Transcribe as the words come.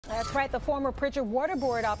That's right. The former Prichard Water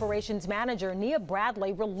Board operations manager, Nia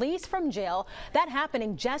Bradley, released from jail. That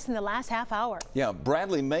happening just in the last half hour. Yeah,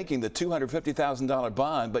 Bradley making the $250,000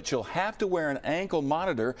 bond, but she'll have to wear an ankle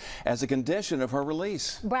monitor as a condition of her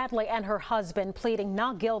release. Bradley and her husband pleading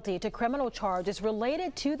not guilty to criminal charges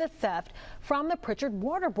related to the theft from the Prichard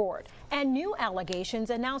Water Board, and new allegations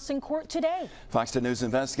announced in court today. Fox 10 News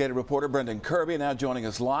investigative reporter Brendan Kirby now joining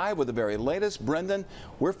us live with the very latest. Brendan,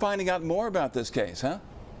 we're finding out more about this case, huh?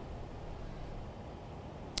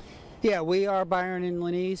 Yeah, we are, Byron and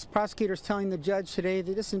Lenise. Prosecutors telling the judge today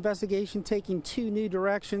that this investigation taking two new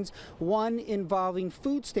directions, one involving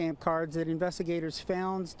food stamp cards that investigators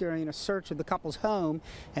found during a search of the couple's home,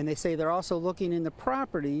 and they say they're also looking in the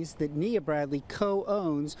properties that Nia Bradley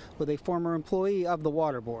co-owns with a former employee of the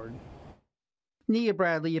Water Board. Nia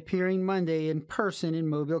Bradley appearing Monday in person in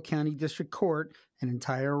Mobile County District Court, an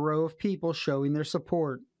entire row of people showing their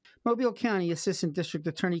support. Mobile County Assistant District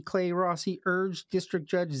Attorney Clay Rossi urged District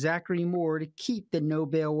Judge Zachary Moore to keep the no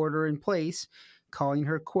bail order in place, calling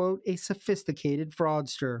her, quote, a sophisticated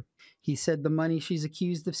fraudster. He said the money she's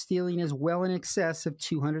accused of stealing is well in excess of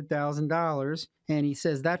 $200,000, and he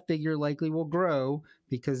says that figure likely will grow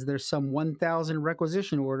because there's some 1,000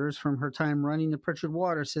 requisition orders from her time running the Prichard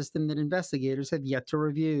water system that investigators have yet to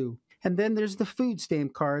review. And then there's the food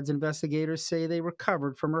stamp cards investigators say they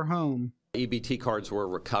recovered from her home. EBT cards were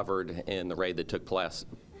recovered in the raid that took place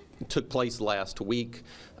last week.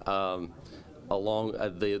 Those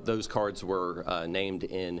cards were named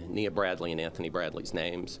in Nia Bradley and Anthony Bradley's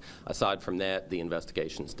names. Aside from that, the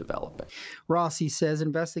investigation is developing. Rossi says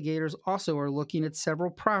investigators also are looking at several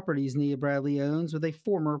properties Nia Bradley owns with a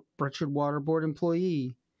former Prichard Water Board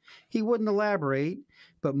employee. He wouldn't elaborate,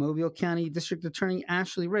 but Mobile County District Attorney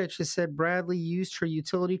Ashley Rich has said Bradley used her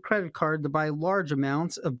utility credit card to buy large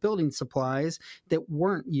amounts of building supplies that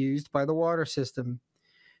weren't used by the water system.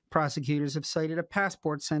 Prosecutors have cited a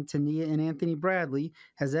passport sent to Nia and Anthony Bradley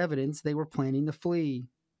as evidence they were planning to flee.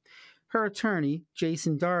 Her attorney,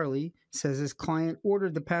 Jason Darley, says his client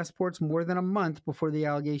ordered the passports more than a month before the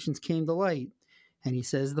allegations came to light, and he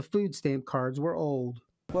says the food stamp cards were old.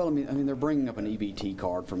 Well, I mean, they're bringing up an EBT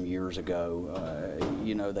card from years ago.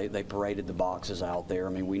 You know, they paraded the boxes out there. I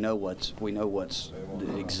mean, we know what's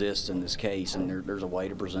exists in this case, and there's a way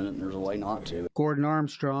to present it, and there's a way not to. Gordon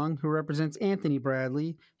Armstrong, who represents Anthony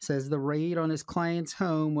Bradley, says the raid on his client's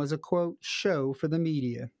home was a, quote, show for the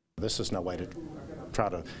media. This is no way to try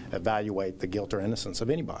to evaluate the guilt or innocence of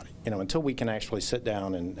anybody. You know, until we can actually sit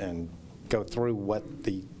down and go through what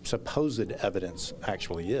the supposed evidence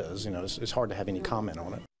actually is, you know, it's hard to have any comment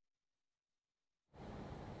on it.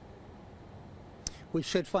 We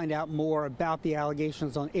should find out more about the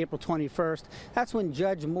allegations on April 21st. That's when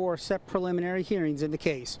Judge Moore set preliminary hearings in the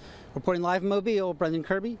case. Reporting live in Mobile, Brendan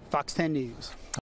Kirby, Fox 10 News.